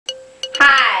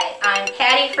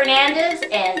Patty Fernandez,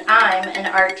 and I'm an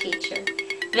art teacher.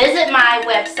 Visit my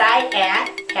website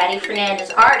at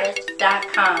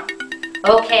pattyfernandezartist.com.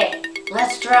 Okay,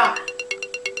 let's draw.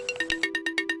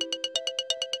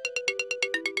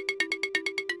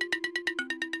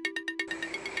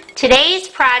 Today's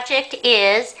project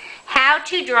is how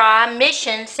to draw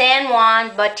Mission San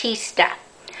Juan Bautista.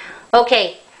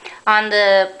 Okay, on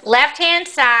the left hand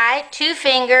side, 2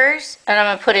 fingers, and I'm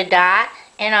going to put a dot.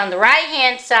 And on the right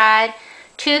hand side,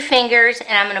 2 fingers,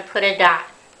 and I'm going to put a dot.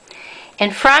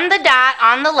 And from the dot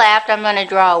on the left, I'm going to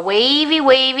draw a wavy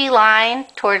line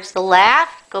towards the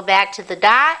left. Go back to the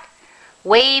dot.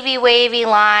 Wavy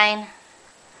line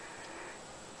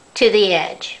to the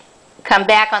edge. Come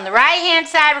back on the right hand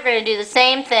side, we're going to do the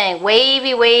same thing.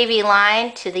 Wavy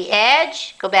line to the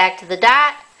edge. Go back to the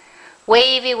dot.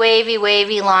 Wavy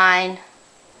line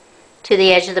to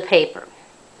the edge of the paper.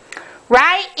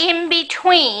 Right in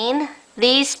between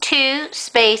these 2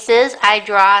 spaces, I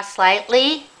draw a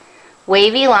slightly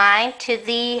wavy line to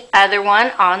the other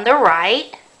one on the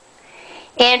right.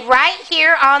 And right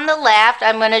here on the left,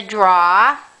 I'm going to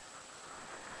draw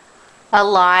a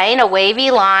line, a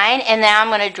wavy line, and now I'm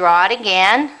going to draw it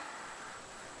again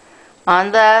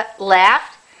on the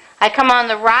left. I come on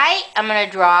the right, I'm going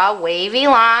to draw a wavy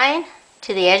line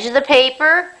to the edge of the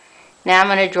paper. Now I'm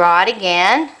going to draw it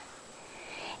again.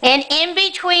 And in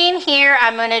between here,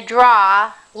 I'm going to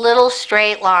draw little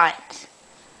straight lines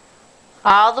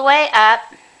all the way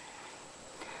up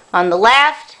on the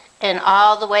left and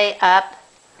all the way up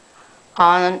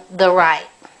on the right.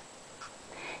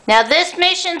 Now this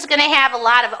mission's going to have a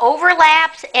lot of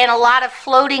overlaps and a lot of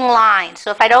floating lines.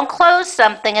 So if I don't close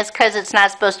something, it's because it's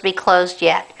not supposed to be closed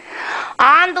yet.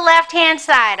 On the left hand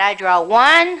side, I draw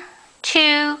 1,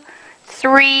 2,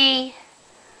 3,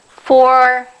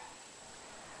 4,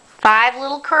 5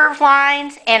 little curved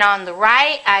lines, and on the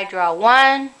right I draw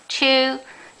 1, 2,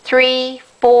 3,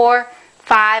 4,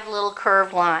 5 little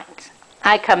curved lines.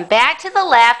 I come back to the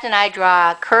left and I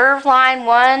draw a curved line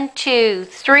 1, 2,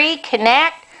 3,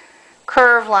 connect,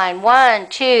 curved line 1,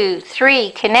 2, 3,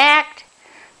 connect,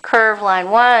 curved line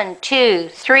 1,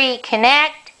 2, 3,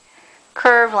 connect,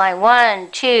 curved line 1,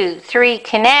 2, 3,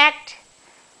 connect,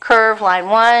 curved line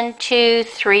 1, 2,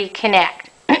 3,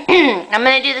 connect. I'm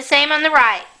going to do the same on the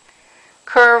right.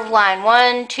 Curved line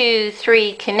 1, 2,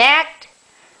 3, connect.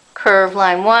 Curved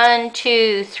line 1,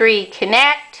 2, 3,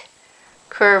 connect.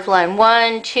 Curved line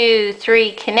 1, 2,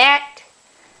 3, connect.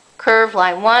 Curved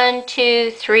line 1,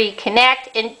 2, 3, connect.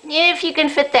 And if you can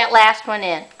fit that last one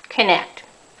in, connect.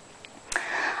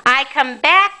 I come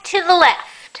back to the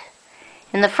left.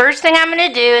 And the first thing I'm going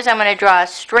to do is I'm going to draw a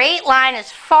straight line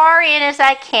as far in as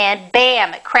I can.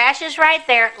 Bam! It crashes right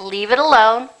there. Leave it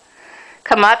alone.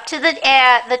 Come up to the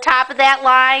top of that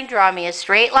line, draw me a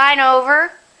straight line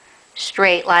over,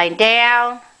 straight line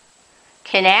down,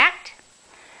 connect.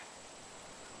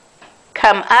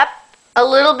 Come up a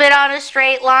little bit on a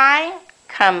straight line,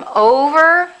 come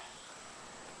over,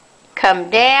 come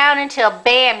down until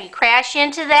bam, you crash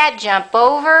into that, jump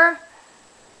over,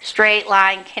 straight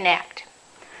line, connect.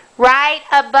 Right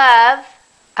above,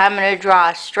 I'm going to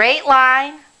draw a straight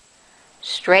line,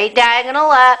 straight diagonal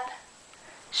up,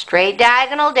 straight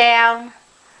diagonal down,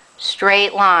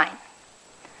 straight line.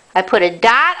 I put a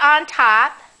dot on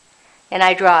top and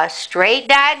I draw a straight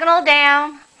diagonal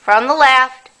down from the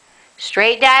left,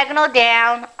 straight diagonal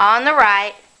down on the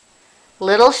right,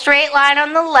 little straight line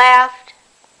on the left,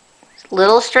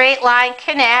 little straight line,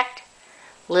 connect,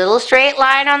 little straight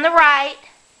line on the right,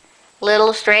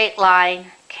 little straight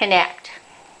line, connect.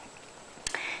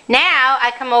 Now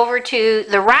I come over to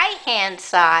the right hand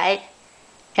side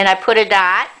and I put a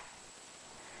dot,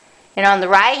 and on the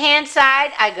right hand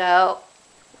side I go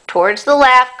towards the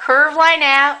left, curve line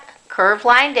out, curve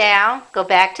line down, go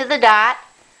back to the dot,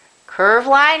 curve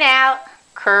line out,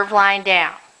 curve line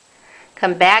down.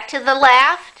 Come back to the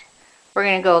left, we're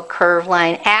going to go curve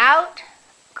line out,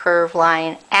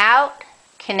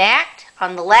 connect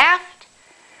on the left,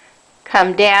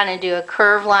 come down and do a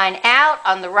curve line out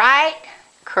on the right,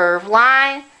 curve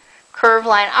line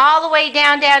all the way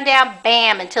down,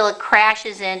 bam, until it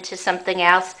crashes into something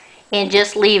else, and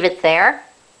just leave it there.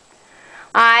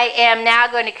 I am now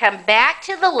going to come back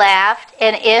to the left,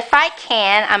 and if I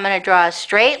can, I'm going to draw a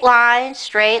straight line,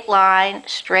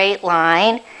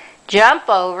 jump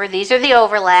over. These are the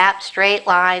overlaps, straight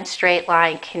line,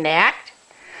 connect.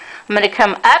 I'm going to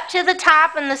come up to the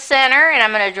top in the center, and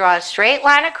I'm going to draw a straight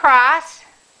line across,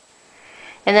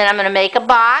 and then I'm going to make a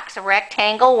box, a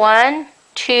rectangle, 1,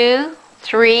 2,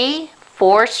 3,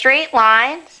 4 straight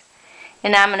lines,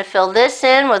 and I'm going to fill this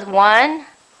in with 1,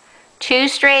 2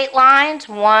 straight lines,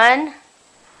 1,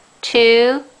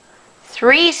 2,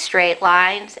 3 straight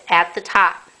lines at the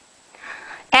top.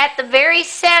 At the very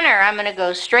center, I'm going to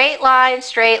go straight line,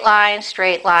 straight line,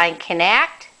 straight line,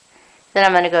 connect. Then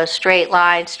I'm going to go straight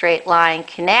line,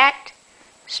 connect,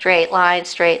 straight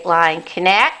line,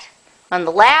 connect. On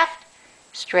the left,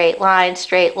 straight line,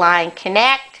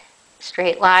 connect,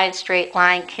 straight line,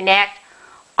 connect.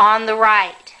 On the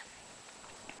right,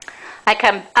 I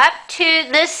come up to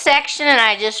this section and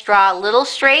I just draw little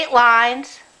straight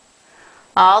lines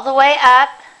all the way up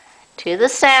to the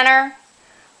center,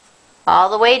 all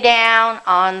the way down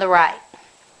on the right.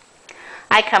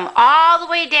 I come all the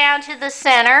way down to the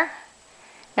center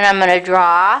and I'm going to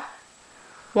draw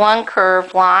one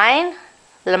curved line.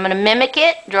 Then I'm going to mimic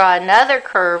it, draw another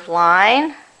curved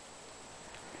line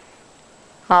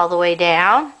all the way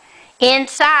down.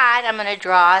 Inside, I'm going to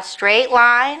draw a straight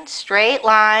line,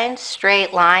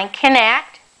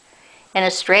 connect, and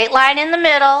a straight line in the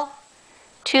middle,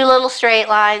 2 little straight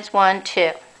lines, 1,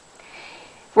 2.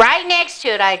 Right next to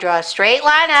it, I draw a straight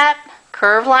line up,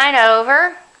 curved line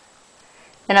over,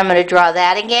 and I'm going to draw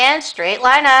that again, straight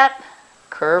line up,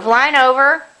 curved line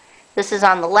over. This is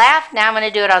on the left. Now I'm going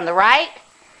to do it on the right.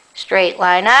 Straight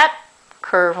line up,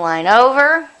 curved line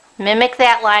over, mimic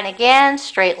that line again,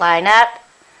 straight line up,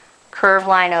 curved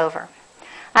line over.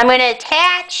 I'm going to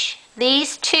attach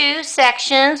these 2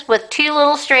 sections with 2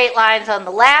 little straight lines on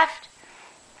the left,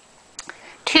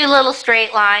 2 little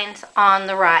straight lines on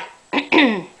the right.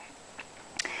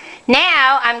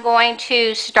 Now I'm going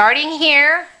to, starting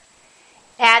here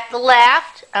at the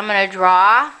left, I'm going to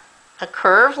draw a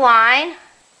curved line,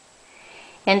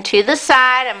 and to the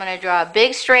side I'm going to draw a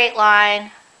big straight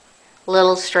line,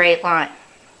 little straight line.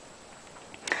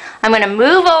 I'm going to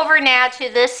move over now to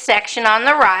this section on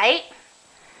the right,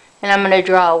 and I'm going to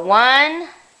draw 1,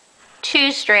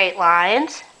 2 straight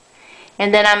lines,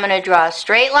 and then I'm going to draw a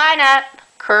straight line up,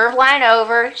 curved line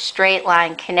over, straight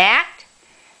line connect.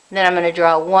 Then I'm going to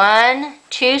draw 1,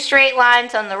 2 straight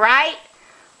lines on the right,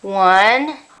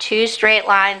 1, 2 straight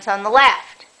lines on the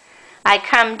left. I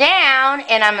come down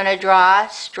and I'm going to draw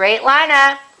straight line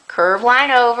up, curved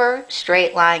line over,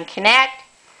 straight line connect,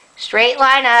 straight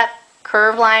line up,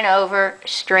 curved line over,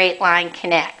 straight line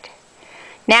connect.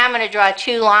 Now I'm going to draw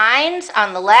 2 lines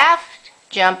on the left,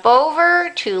 jump over,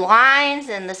 2 lines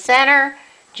in the center,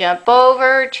 jump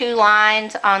over, 2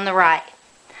 lines on the right.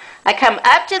 I come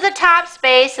up to the top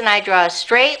space and I draw a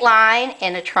straight line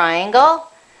in a triangle,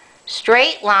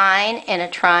 straight line in a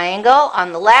triangle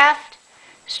on the left,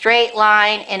 straight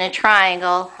line in a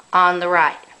triangle on the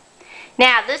right.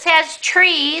 Now this has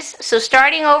trees, so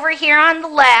starting over here on the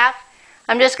left,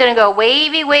 I'm just going to go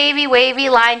wavy, wavy, wavy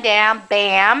line down,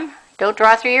 bam. Don't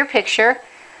draw through your picture.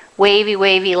 Wavy,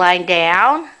 wavy line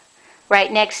down.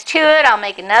 Right next to it, I'll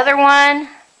make another one.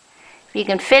 If you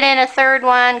can fit in a third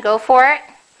one, go for it.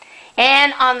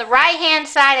 And on the right hand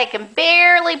side, I can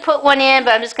barely put one in,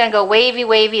 but I'm just going to go wavy,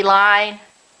 wavy line,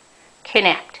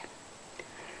 connect.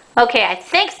 Okay, I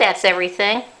think that's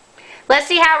everything. Let's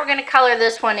see how we're going to color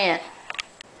this one in.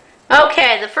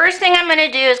 Okay, the first thing I'm going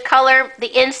to do is color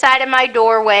the inside of my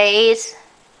doorways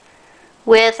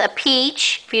with a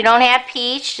peach. If you don't have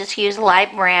peach, just use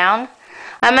light brown.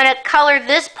 I'm going to color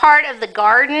this part of the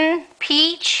garden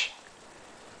peach,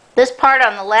 this part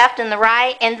on the left and the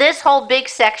right, and this whole big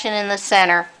section in the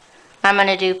center, I'm going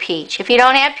to do peach. If you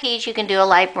don't have peach, you can do a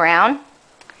light brown.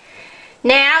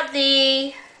 Now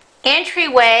the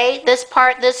entryway, this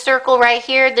part, this circle right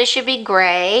here, this should be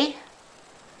gray,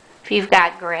 if you've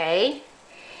got gray.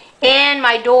 And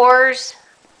my doors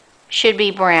should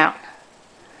be brown.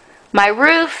 My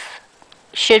roof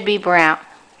should be brown.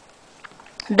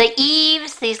 The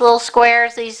eaves, these little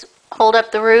squares, these hold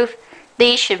up the roof,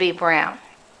 these should be brown.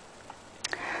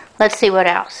 Let's see what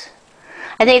else.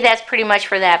 I think that's pretty much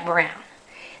for that brown.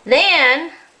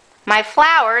 Then my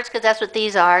flowers, because that's what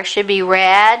these are, should be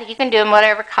red. You can do them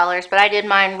whatever colors, but I did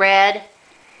mine red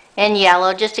and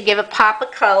yellow just to give a pop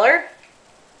of color.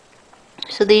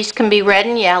 So these can be red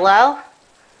and yellow.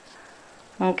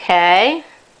 Okay.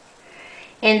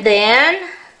 And then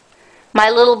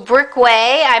my little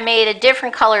brickway, I made a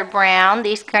different color brown.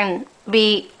 These can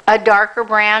be a darker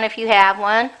brown if you have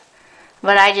one.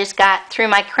 But I just got through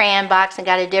my crayon box and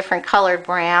got a different colored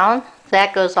brown.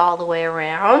 That goes all the way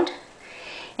around.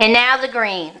 And now the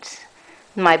greens.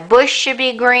 My bush should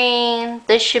be green.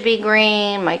 This should be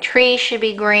green. My tree should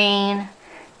be green.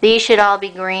 These should all be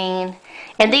green.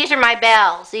 And these are my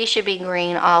bells. These should be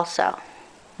green also.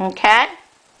 Okay?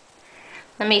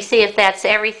 Let me see if that's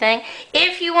everything.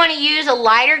 If you want to use a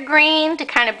lighter green to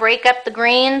kind of break up the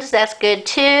greens, that's good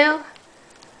too.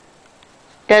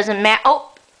 Doesn't matter.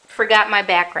 Oh, forgot my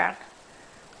background.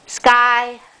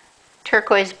 Sky,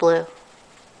 turquoise blue.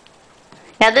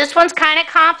 Now this one's kind of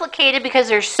complicated because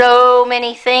there's so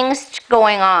many things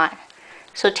going on.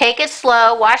 So take it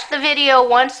slow, watch the video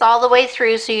once all the way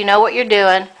through so you know what you're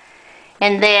doing,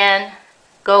 and then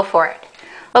go for it.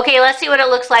 Okay, let's see what it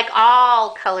looks like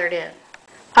all colored in.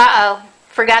 Uh-oh,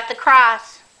 forgot the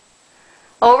cross.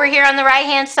 Over here on the right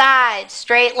hand side,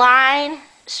 straight line,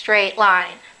 straight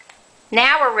line.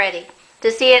 Now we're ready to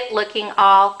see it looking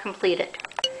all completed.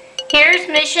 Here's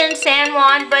Mission San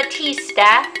Juan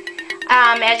Bautista.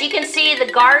 As you can see,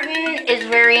 the garden is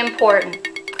very important.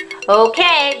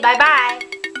 Okay, bye-bye.